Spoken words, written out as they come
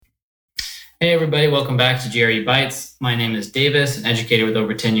Hey everybody, welcome back to GRE Bytes. My name is Davis, an educator with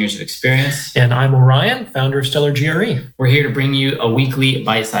over 10 years of experience. And I'm Orion, founder of Stellar GRE. We're here to bring you a weekly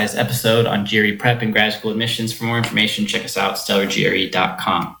bite-sized episode on GRE prep and grad school admissions. For more information, check us out,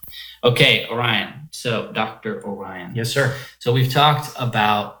 stellargre.com. Okay, Orion. So, Dr. Orion. Yes, sir. So we've talked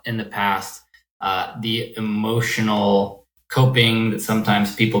about in the past the emotional coping that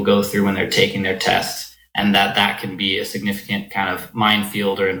sometimes people go through when they're taking their tests, and that can be a significant kind of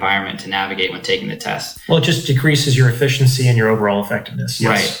minefield or environment to navigate when taking the test. Well, it just decreases your efficiency and your overall effectiveness. Yes.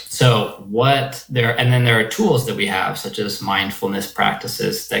 Right. So then there are tools that we have, such as mindfulness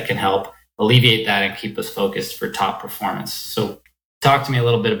practices that can help alleviate that and keep us focused for top performance. So talk to me a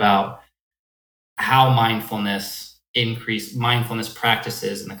little bit about how mindfulness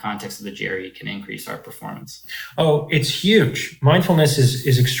practices in the context of the GRE can increase our performance. Oh, it's huge. Mindfulness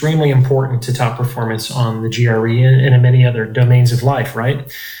is extremely important to top performance on the GRE and in many other domains of life, right?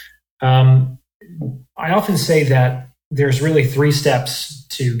 I often say that there's really 3 steps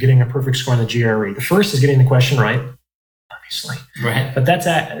to getting a perfect score on the GRE. The first is getting the question right, obviously. Right. But that's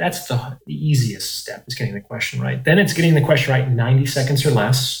the easiest step, is getting the question right. Then it's getting the question right in 90 seconds or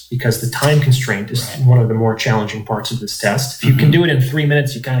less, because the time constraint is one of the more challenging parts of this test. If you can do it in 3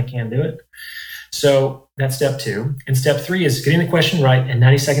 minutes, you kind of can do it. So that's step 2. And step 3 is getting the question right in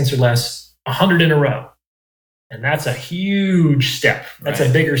 90 seconds or less, 100 in a row. And that's a huge step. That's a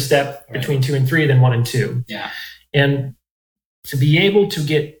bigger step between 2 and 3 than 1 and 2. Yeah. And to be able to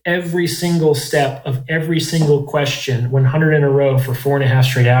get every single step of every single question 100 in a row for 4.5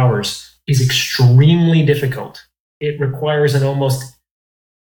 straight hours is extremely difficult. It requires an almost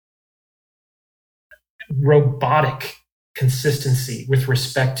robotic consistency with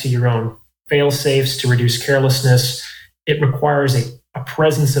respect to your own fail-safes to reduce carelessness. It requires a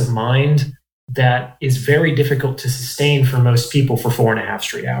presence of mind that is very difficult to sustain for most people for 4.5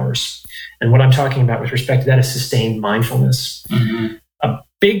 straight hours. And what I'm talking about with respect to that is sustained mindfulness. Mm-hmm. A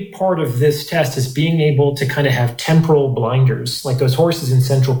big part of this test is being able to kind of have temporal blinders, like those horses in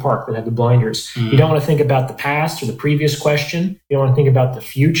Central Park that have the blinders. Mm-hmm. You don't want to think about the past or the previous question. You don't want to think about the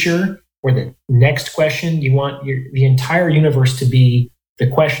future or the next question. You want the entire universe to be the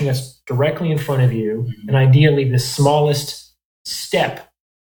question that's directly in front of you, and ideally the smallest step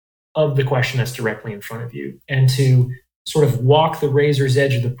of the question that's directly in front of you, and to sort of walk the razor's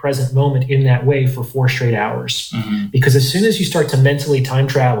edge of the present moment in that way for 4 straight hours. Mm-hmm. Because as soon as you start to mentally time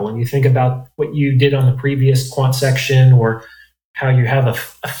travel and you think about what you did on the previous quant section, or how you have a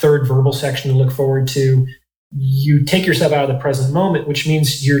third verbal section to look forward to, you take yourself out of the present moment, which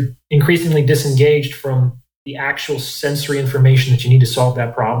means you're increasingly disengaged from the actual sensory information that you need to solve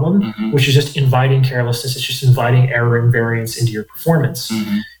that problem, which is just inviting carelessness. It's just inviting error and variance into your performance.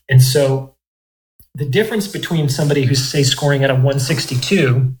 Mm-hmm. And so the difference between somebody who's, say, scoring at a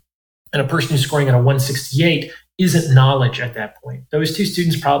 162 and a person who's scoring at a 168 isn't knowledge at that point. Those 2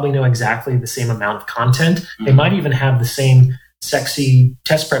 students probably know exactly the same amount of content. Mm-hmm. They might even have the same sexy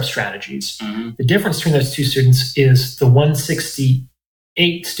test prep strategies. Mm-hmm. The difference between those 2 students is the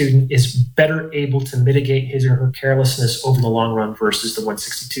 168 student is better able to mitigate his or her carelessness over the long run versus the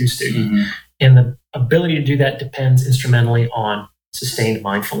 162 student. Mm-hmm. And the ability to do that depends instrumentally on sustained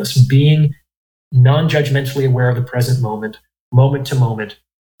mindfulness, being non-judgmentally aware of the present moment, moment to moment,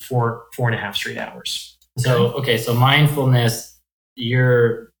 for 4.5 straight hours. Okay. So mindfulness,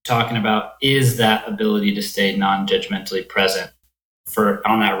 you're talking about, is that ability to stay non-judgmentally present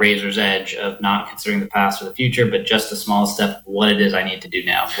on that razor's edge of not considering the past or the future, but just a small step of what it is I need to do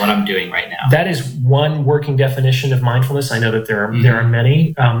now, what I'm doing right now. That is one working definition of mindfulness. I know that there are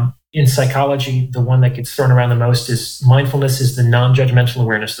many. In psychology, the one that gets thrown around the most is mindfulness is the non-judgmental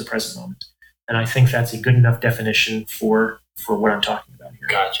awareness of the present moment. And I think that's a good enough definition for what I'm talking about here.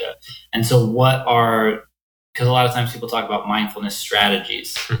 Gotcha. And so because a lot of times people talk about mindfulness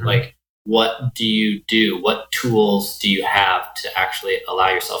strategies, like what do you do? What tools do you have to actually allow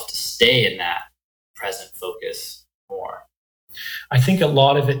yourself to stay in that present focus more? I think a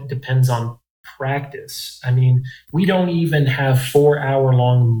lot of it depends on practice. I mean, we don't even have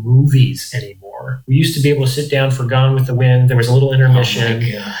 4-hour-long movies anymore. We used to be able to sit down for Gone with the Wind. There was a little intermission. Oh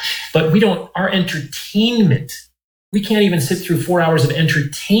my gosh. But our entertainment, we can't even sit through 4 hours of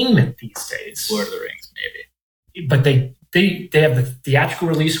entertainment these days. Lord of the Rings, maybe. But they have the theatrical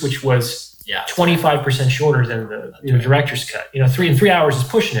release, which was 25% shorter than the director's cut. 3 hours is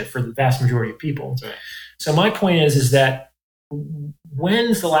pushing it for the vast majority of people. That's right. So my point is that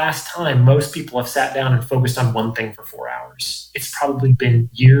when's the last time most people have sat down and focused on one thing for 4 hours? It's probably been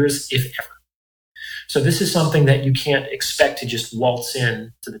years, if ever. So this is something that you can't expect to just waltz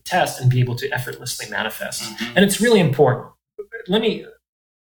in to the test and be able to effortlessly manifest. And it's really important. Let me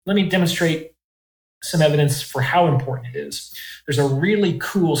demonstrate some evidence for how important it is. There's a really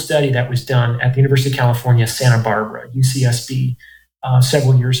cool study that was done at the University of California, Santa Barbara, UCSB,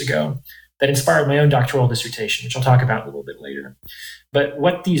 several years ago that inspired my own doctoral dissertation, which I'll talk about a little bit later. But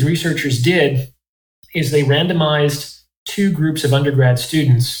what these researchers did is they randomized two groups of undergrad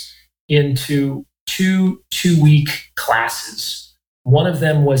students into two-week classes. One of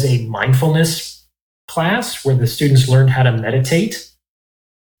them was a mindfulness class where the students learned how to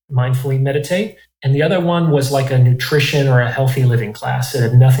mindfully meditate. And the other one was like a nutrition or a healthy living class that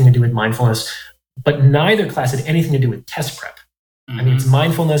had nothing to do with mindfulness, but neither class had anything to do with test prep. Mm-hmm. I mean, it's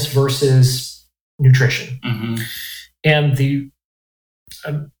mindfulness versus nutrition. Mm-hmm. And the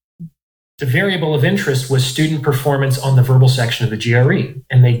variable of interest was student performance on the verbal section of the GRE.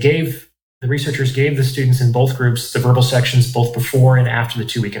 And the researchers gave the students in both groups the verbal sections both before and after the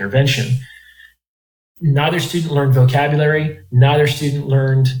 2-week intervention. Neither student learned vocabulary. Neither student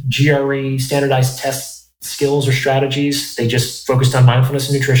learned GRE, standardized test skills or strategies. They just focused on mindfulness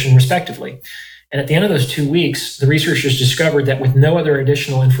and nutrition, respectively. And at the end of those 2 weeks, the researchers discovered that with no other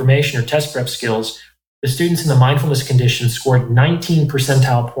additional information or test prep skills, the students in the mindfulness condition scored 19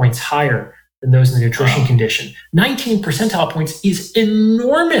 percentile points higher than those in the nutrition condition. 19 percentile points is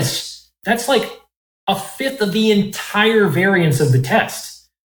enormous. That's like a fifth of the entire variance of the test.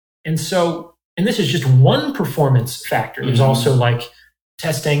 And this is just one performance factor. There's also like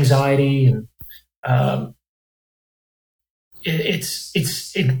test anxiety, and it's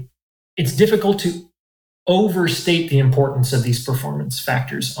difficult to overstate the importance of these performance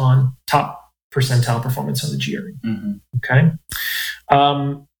factors on top percentile performance on the GRE. Mm-hmm. Okay,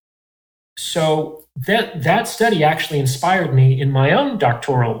 so that study actually inspired me in my own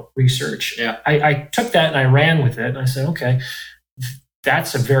doctoral research. Yeah. I took that and I ran with it, and I said, okay,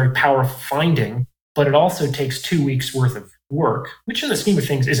 that's a very powerful finding, but it also takes 2 weeks worth of work, which in the scheme of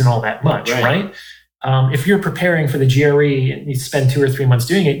things isn't all that much, right? If you're preparing for the GRE and you spend 2 or 3 months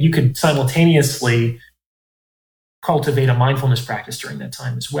doing it, you could simultaneously cultivate a mindfulness practice during that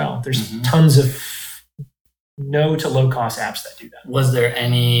time as well. There's tons of no to low cost apps that do that. Was there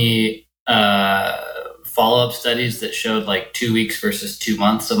any follow-up studies that showed like 2 weeks versus 2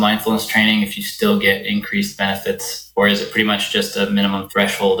 months of mindfulness training if you still get increased benefits? Or is it pretty much just a minimum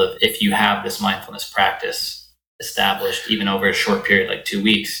threshold of if you have this mindfulness practice established even over a short period like 2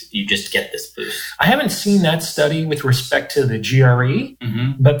 weeks, you just get this boost? I haven't seen that study with respect to the GRE,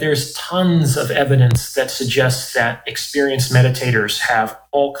 but there's tons of evidence that suggests that experienced meditators have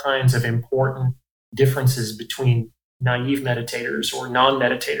all kinds of important differences between naive meditators or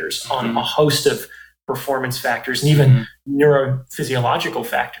non-meditators on a host of performance factors and even neurophysiological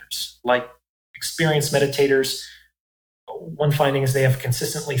factors. Like experienced meditators, one finding is they have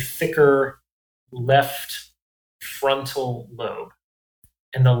consistently thicker left frontal lobe.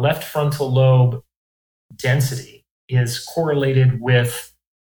 And the left frontal lobe density is correlated with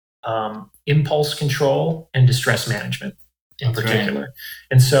impulse control and distress management in particular. Right.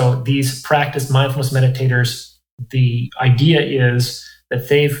 And so these practice mindfulness meditators, the idea is that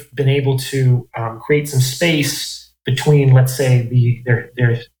they've been able to create some space between, let's say,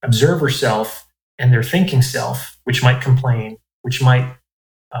 their observer self and their thinking self, which might complain, which might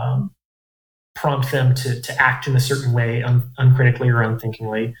prompt them to act in a certain way uncritically or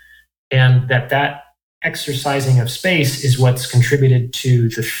unthinkingly. And that exercising of space is what's contributed to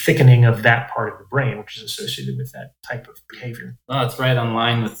the thickening of that part of the brain, which is associated with that type of behavior. Well, it's right on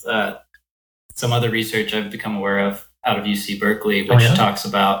line with some other research I've become aware of out of UC Berkeley, which talks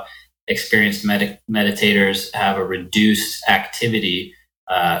about experienced meditators have a reduced activity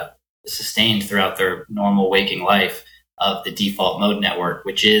sustained throughout their normal waking life of the default mode network,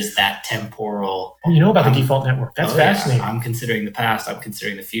 which is that temporal. Oh, you know about the default network. That's fascinating. Yeah. I'm considering the past. I'm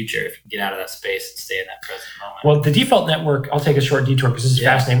considering the future. If you can get out of that space and stay in that present moment. Well, the default network, I'll take a short detour because this is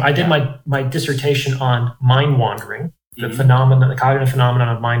fascinating. I did my dissertation on mind wandering, the cognitive phenomenon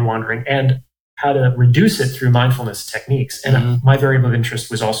of mind wandering, and how to reduce it through mindfulness techniques. And my variable of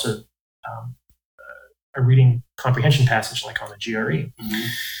interest was also a reading comprehension passage like on the GRE.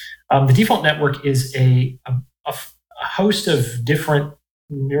 The default network is a host of different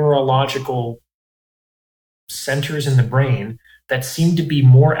neurological centers in the brain that seem to be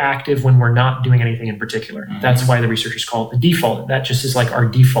more active when we're not doing anything in particular. That's why the researchers call it the default. That just is like our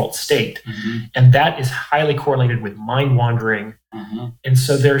default state. And that is highly correlated with mind wandering. And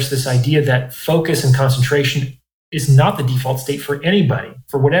so there's this idea that focus and concentration is not the default state for anybody.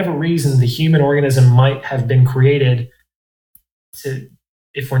 For whatever reason, the human organism might have been created to,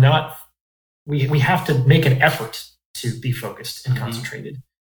 if we're not, we have to make an effort to be focused and concentrated.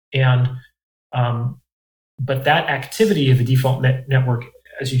 And but that activity of the default network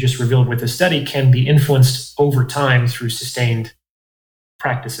as you just revealed with the study, can be influenced over time through sustained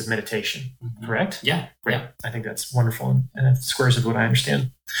practice of meditation, correct? Yeah. Great. Yeah. I think that's wonderful, and that squares with what I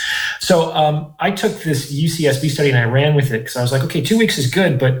understand. So I took this UCSB study and I ran with it because I was like, okay, 2 weeks is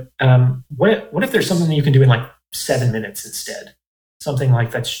good, but what if there's something that you can do in like 7 minutes instead? Something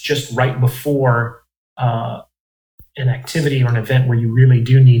like that's just right before an activity or an event where you really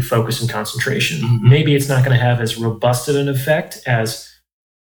do need focus and concentration. Maybe it's not going to have as robust of an effect as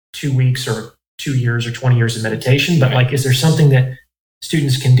 2 weeks or 2 years or 20 years of meditation, but like, is there something that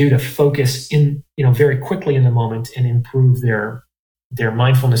students can do to focus in, very quickly in the moment and improve their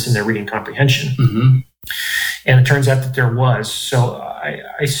mindfulness and their reading comprehension? And it turns out that there was. So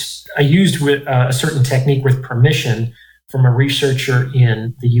I used a certain technique with permission from a researcher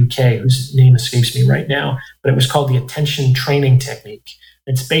in the UK whose name escapes me right now, but it was called the attention training technique.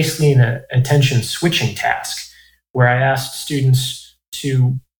 It's basically an attention switching task where I asked students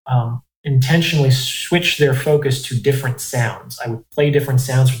to intentionally switch their focus to different sounds. I would play different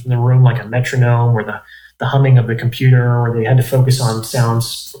sounds within the room, like a metronome or the humming of the computer, or they had to focus on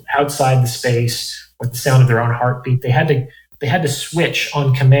sounds from outside the space or the sound of their own heartbeat. They had to switch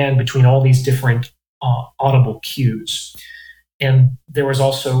on command between all these different audible cues. And there was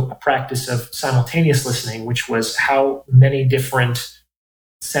also a practice of simultaneous listening, which was how many different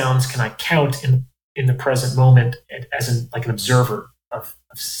sounds can I count in the present moment as like an observer of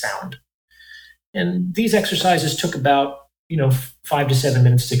sound. And these exercises took about 5 to 7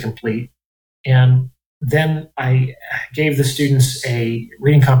 minutes to complete. And then I gave the students a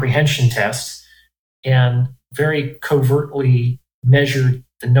reading comprehension test and very covertly measured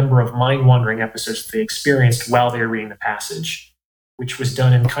the number of mind-wandering episodes that they experienced while they were reading the passage, which was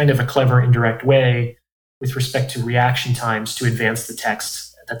done in kind of a clever, indirect way with respect to reaction times to advance the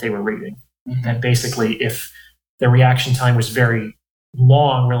text that they were reading. And basically, if the reaction time was very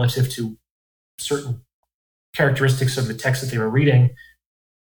long relative to certain characteristics of the text that they were reading,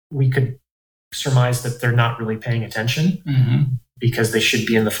 we could surmise that they're not really paying attention because they should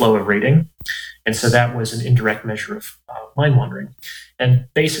be in the flow of reading. And so that was an indirect measure of mind wandering. And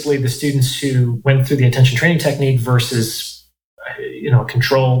basically the students who went through the attention training technique versus,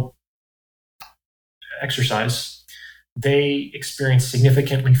 control exercise, they experienced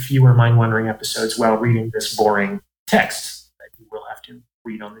significantly fewer mind wandering episodes while reading this boring text that you will have to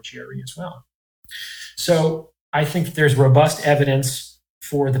read on the GRE as well. So I think that there's robust evidence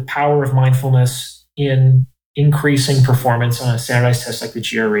for the power of mindfulness in increasing performance on a standardized test like the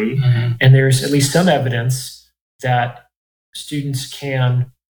GRE. And there's at least some evidence that students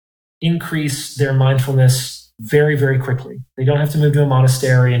can increase their mindfulness very, very quickly. They don't have to move to a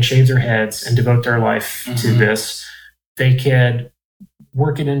monastery and shave their heads and devote their life to this. They can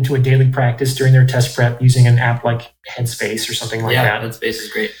work it into a daily practice during their test prep using an app like Headspace or something like that. Yeah, Headspace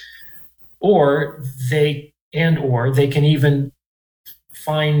is great. Or they can even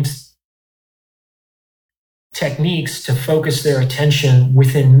find techniques to focus their attention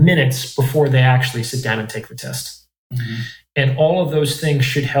within minutes before they actually sit down and take the test. And all of those things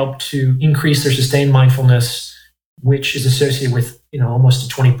should help to increase their sustained mindfulness, which is associated with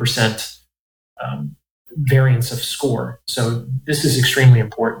almost a 20% variance of score. So this is extremely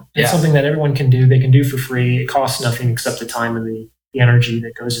important. It's something that everyone can do. They can do for free. It costs nothing except the time and the energy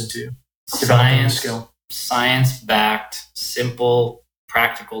that goes into developing the skill. Science-backed, simple,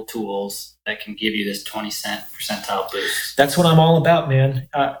 practical tools that can give you this 20% percentile boost. That's what I'm all about, man.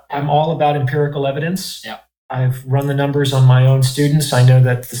 I'm all about empirical evidence. Yeah. I've run the numbers on my own students. I know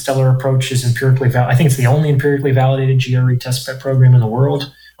that the Stellar approach is empirically valid. I think it's the only empirically validated GRE test prep program in the world.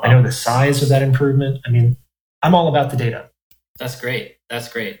 Wow. I know the size of that improvement. I mean, I'm all about the data. That's great.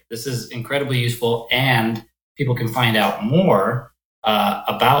 This is incredibly useful, and people can find out more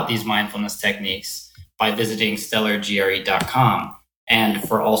about these mindfulness techniques by visiting stellargre.com. And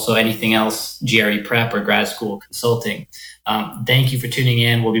for also anything else, GRE prep or grad school consulting. Thank you for tuning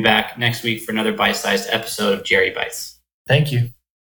in. We'll be back next week for another bite-sized episode of GRE Bites. Thank you.